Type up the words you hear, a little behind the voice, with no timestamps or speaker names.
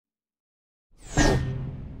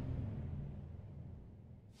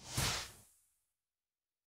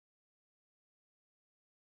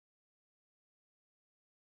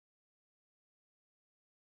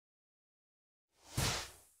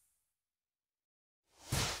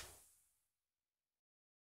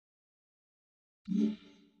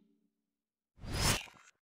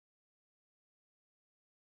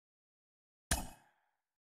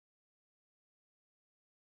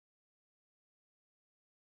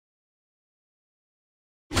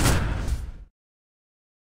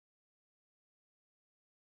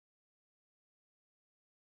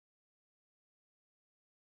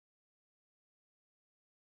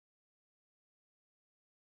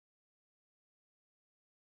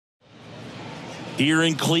Here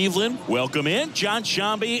in Cleveland, welcome in John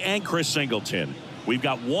Shambi and Chris Singleton. We've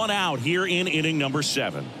got one out here in inning number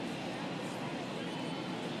 7.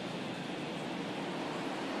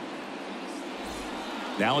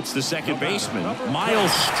 Now it's the second baseman,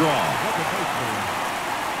 Miles Straw.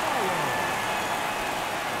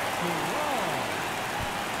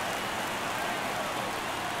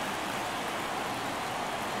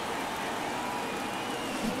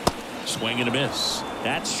 Swing and a miss.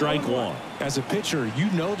 That's strike one. As a pitcher, you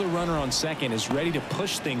know the runner on second is ready to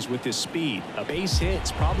push things with his speed. A base hit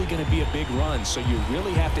is probably going to be a big run, so you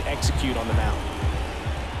really have to execute on the mound.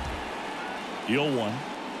 Deal one.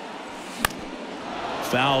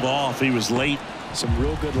 Fouled off. He was late. Some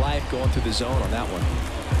real good life going through the zone on that one.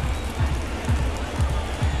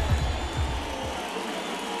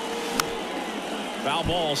 Foul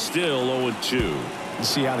ball, still 0-2. You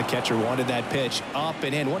see how the catcher wanted that pitch up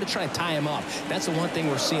and in. Want to try and tie him up. That's the one thing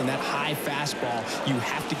we're seeing, that high fastball. You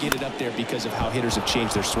have to get it up there because of how hitters have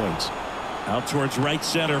changed their swings. Out towards right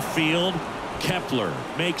center field. Kepler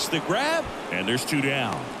makes the grab, and there's 2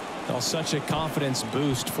 down. Well, such a confidence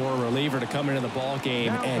boost for a reliever to come into the ball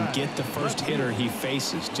game and get the first hitter he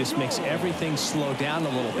faces. Just makes everything slow down a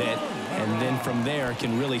little bit, and then from there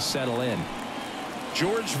can really settle in.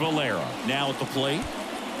 George Valera now at the plate.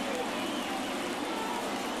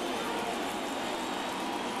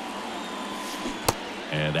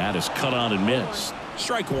 And that is cut on and missed.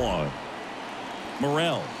 Strike one.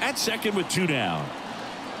 Morel at second with 2 down.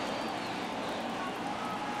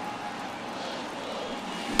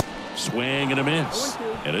 Swing and a miss.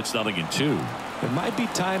 And it's 0-2. It might be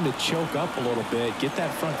time to choke up a little bit. Get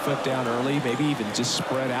that front foot down early. Maybe even just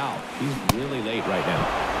spread out. He's really late right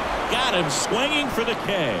now. Got him swinging for the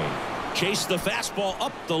K. Chase the fastball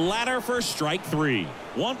up the ladder for strike 3.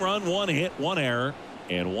 1 run, 1 hit, 1 error,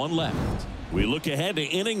 and 1 left. We look ahead to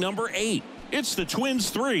inning number 8. It's the Twins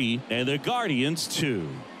 3 and the Guardians 2.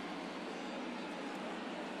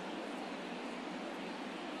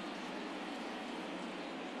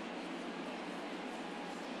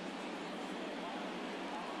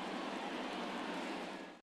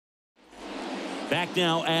 Back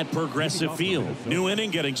now at Progressive Field. New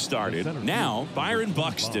inning getting started. Now Byron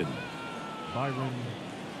Buxton.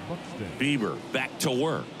 Bieber back to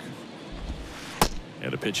work.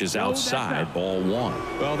 And the pitch is outside, ball 1.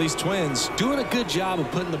 Well, these Twins doing a good job of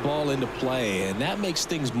putting the ball into play, and that makes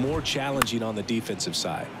things more challenging on the defensive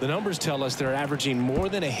side. The numbers tell us they're averaging more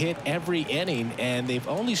than a hit every inning, and they've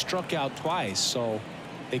only struck out twice, so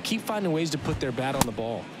they keep finding ways to put their bat on the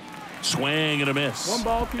ball. Swing and a miss. 1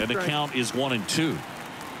 ball, 2 and the strikes. count is 1-2.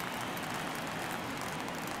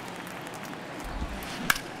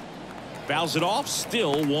 Fouls it off,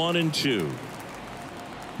 still 1-2.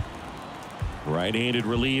 Right-handed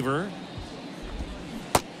reliever.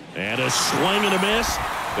 And a swing and a miss.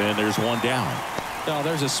 And there's 1 down. Oh,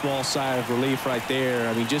 there's a small sigh of relief right there.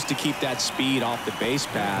 I mean, just to keep that speed off the base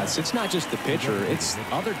paths. It's not just the pitcher. It's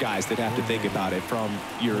other guys that have to think about it. From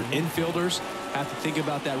your infielders have to think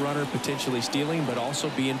about that runner potentially stealing, but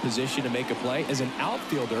also be in position to make a play. As an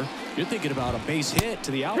outfielder, you're thinking about a base hit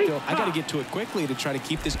to the outfield. I got to get to it quickly to try to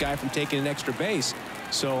keep this guy from taking an extra base.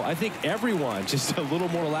 So I think everyone just a little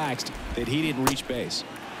more relaxed that he didn't reach base.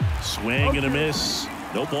 Swing and a miss.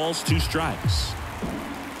 No balls, 2 strikes.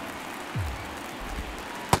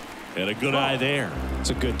 And a good eye there. It's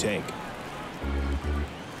a good take.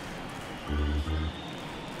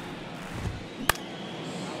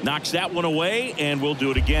 Knocks that one away, and we'll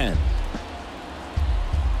do it again.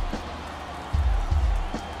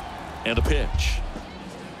 And a pitch.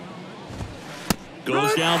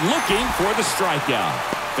 Goes down looking for the strikeout.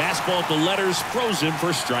 Fastball at the letters, throws him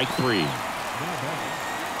for strike 3.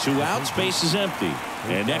 2 outs, base is empty.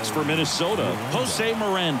 And next for Minnesota, Jose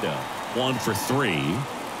Miranda. 1 for 3.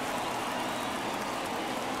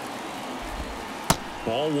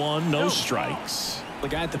 Ball 1, no strikes. The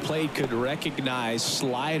guy at the plate could recognize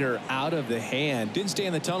slider out of the hand. Didn't stay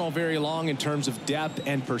in the tunnel very long in terms of depth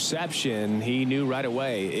and perception. He knew right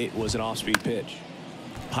away it was an off-speed pitch.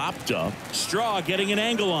 Popped up. Straw getting an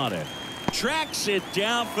angle on it. Tracks it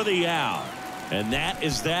down for the out. And that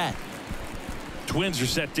is that. Twins are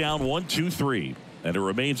set down 1-2-3. And it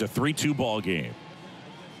remains a 3-2 ball game.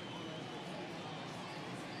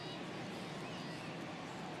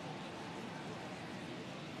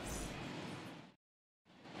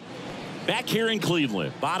 Back here in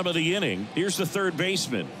Cleveland, bottom of the inning, here's the third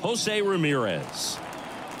baseman, Jose Ramirez.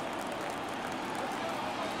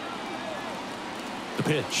 The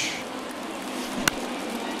pitch.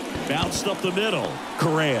 Bounced up the middle.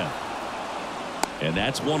 Correa. And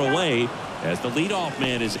that's one away as the leadoff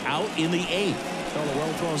man is out in the eighth. Well, a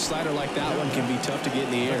well-thrown slider like that one can be tough to get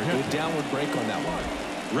in the air. Good downward break on that one.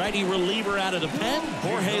 Righty reliever out of the pen,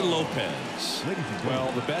 Jorge Lopez. Well,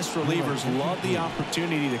 the best relievers love the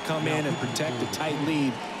opportunity to come in and protect a tight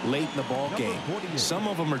lead late in the ball game. Some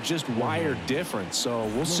of them are just wired different, so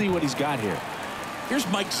we'll see what he's got here. Here's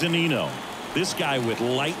Mike Zunino. This guy with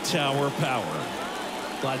light tower power.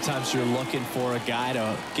 A lot of times you're looking for a guy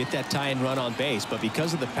to get that tying run on base, but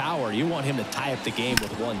because of the power, you want him to tie up the game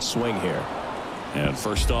with one swing here. And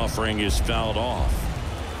first offering is fouled off.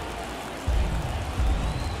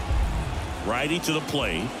 Righty to the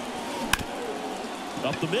plate.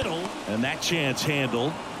 Up the middle, and that chance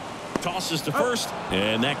handled. Tosses to first,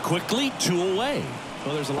 and that quickly 2 away.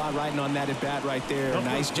 Well, there's a lot riding on that at bat right there.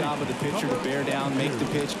 Nice job of the pitcher to bear down, make the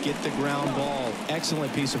pitch, get the ground ball.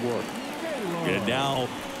 Excellent piece of work. And now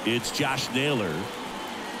it's Josh Naylor.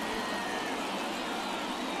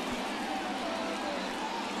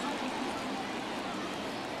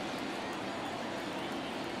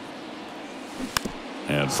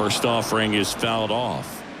 And first offering is fouled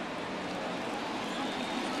off.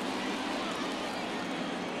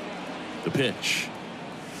 The pitch.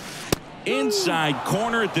 Inside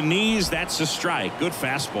corner at the knees. That's a strike. Good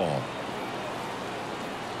fastball.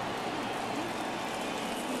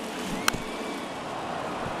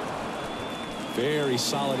 Very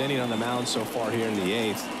solid inning on the mound so far here in the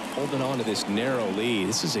eighth. Holding on to this narrow lead.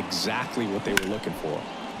 This is exactly what they were looking for.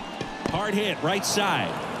 Hard hit right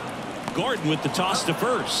side. Gordon with the toss to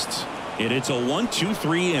first. And it's a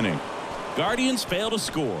 1-2-3 inning. Guardians fail to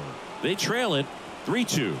score. They trail it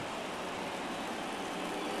 3-2.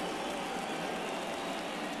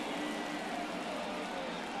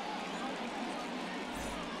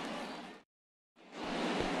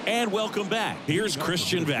 And welcome back. Here's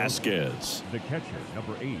Christian Vasquez. The catcher,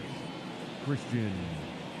 number 8, Christian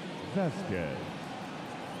Vasquez.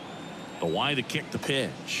 The wide to kick the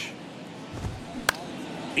pitch.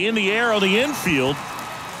 In the air on the infield.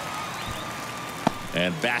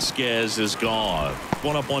 And Vasquez is gone.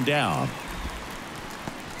 1 up, 1 down.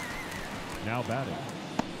 Now batting,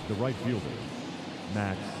 the right fielder,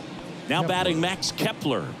 Max. Now Kepler. batting Max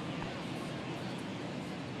Kepler.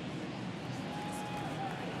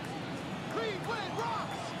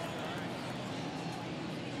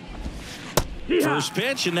 First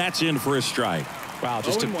pitch, and that's in for a strike. Wow,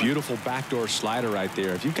 just a beautiful backdoor slider right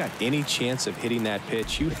there. If you've got any chance of hitting that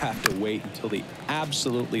pitch, you have to wait until the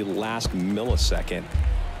absolutely last millisecond.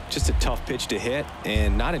 Just a tough pitch to hit,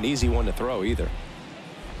 and not an easy one to throw either.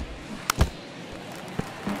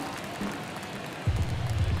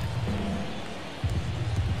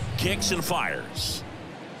 Kicks and fires.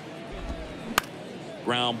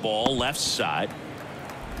 Ground ball left side.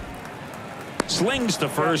 Slings to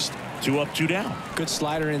first. 2 up, 2 down. Good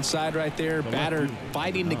slider inside right there. Batter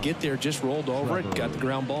fighting to get there, just rolled over it, got the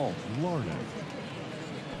ground ball.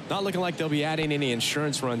 Not looking like they'll be adding any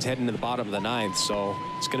insurance runs heading to the bottom of the 9th, so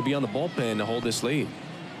it's going to be on the bullpen to hold this lead.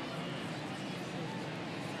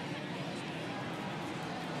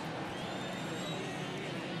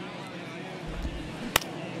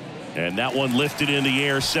 And that one lifted in the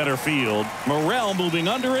air center field. Morrell moving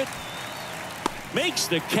under it. Makes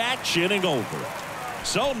the catch, inning over.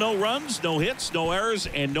 So no runs, no hits, no errors,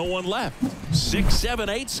 and no one left. 6, 7,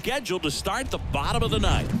 8 scheduled to start the bottom of the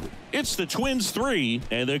 9th. It's the Twins 3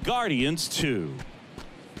 and the Guardians 2.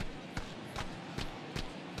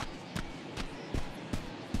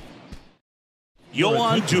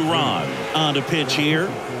 Yohan Duran on the pitch here.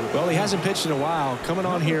 Well, he hasn't pitched in a while, coming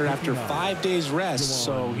on here after 5 days rest,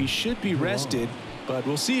 so he should be rested, but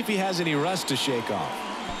we'll see if he has any rust to shake off.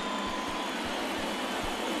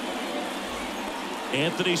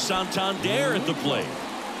 Anthony Santander at the plate.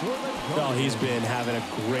 Well, he's been having a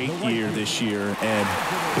great year this year and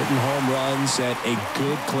hitting home runs at a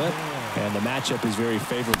good clip, and the matchup is very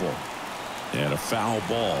favorable. And a foul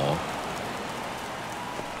ball.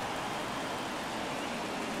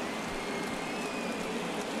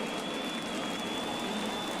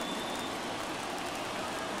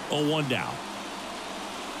 Oh, 1 down.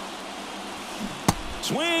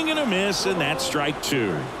 Swing and a miss, and that's strike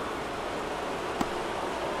 2.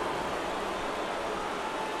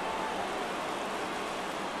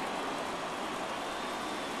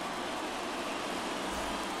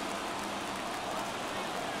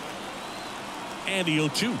 And the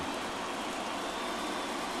 0-2.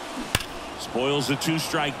 Spoils the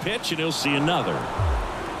 2-strike pitch, and he'll see another.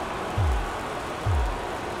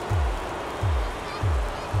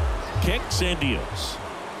 Kicks and deals.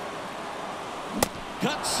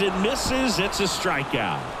 Cuts and misses. It's a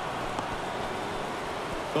strikeout.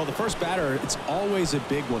 Well, the first batter, it's always a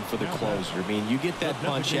big one for the closer. I mean, you get that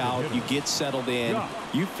punch out, you get settled in,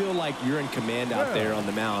 you feel like you're in command out there on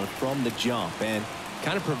the mound from the jump, and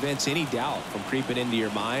kind of prevents any doubt from creeping into your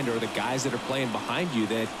mind or the guys that are playing behind you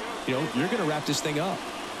that, you know, you're going to wrap this thing up.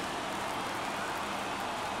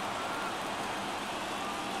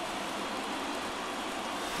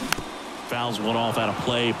 Fouls one off out of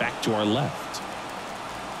play, back to our left.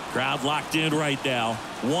 Crowd locked in right now.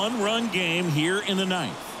 1-run game here in the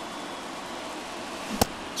 9th.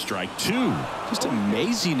 Strike 2. Just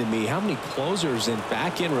amazing to me how many closers and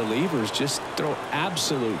back-end relievers just throw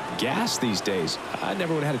absolute gas these days. I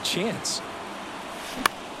never would have had a chance.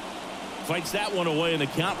 Fights that one away, and the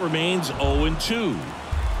count remains 0-2.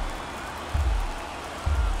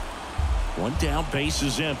 One down, base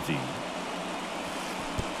is empty.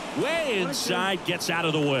 Way inside, gets out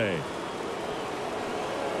of the way.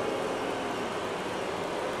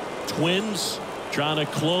 Twins trying to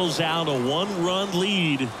close out a 1-run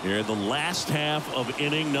lead here in the last half of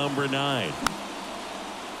inning number 9.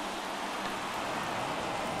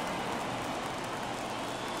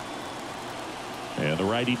 And the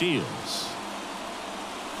righty deals.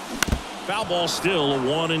 Foul ball, still a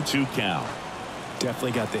 1-2 count.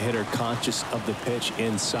 Definitely got the hitter conscious of the pitch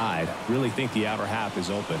inside. Really think the outer half is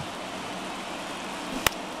open.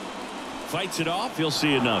 Fights it off. He'll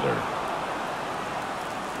see another.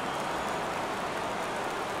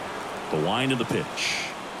 The wind of the pitch.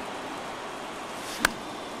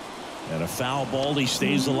 And a foul ball. He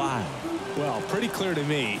stays alive. Well, pretty clear to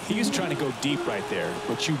me. He was trying to go deep right there,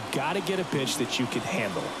 but you got to get a pitch that you can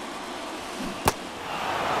handle.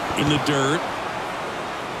 In the dirt.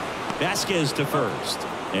 Vasquez to first.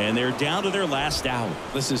 And they're down to their last out.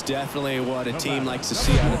 This is definitely what a team likes to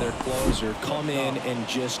see out of their closer. Come in and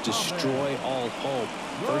just destroy all hope.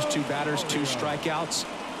 First 2 batters, 2 strikeouts.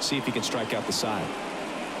 See if he can strike out the side.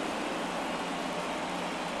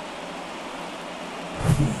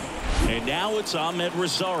 And now it's Ahmed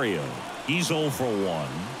Rosario. He's 0 for 1.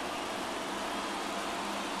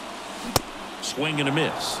 Swing and a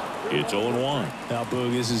miss. It's 0-1. Now,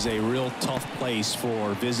 Boog, this is a real tough place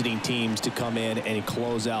for visiting teams to come in and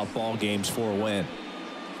close out ball games for a win.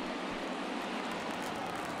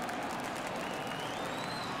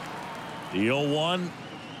 The 0-1.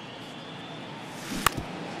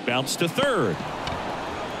 Bounce to third.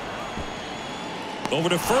 Over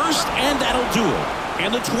to first, and that'll do it.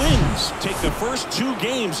 And the Twins take the first 2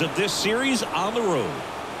 games of this series on the road.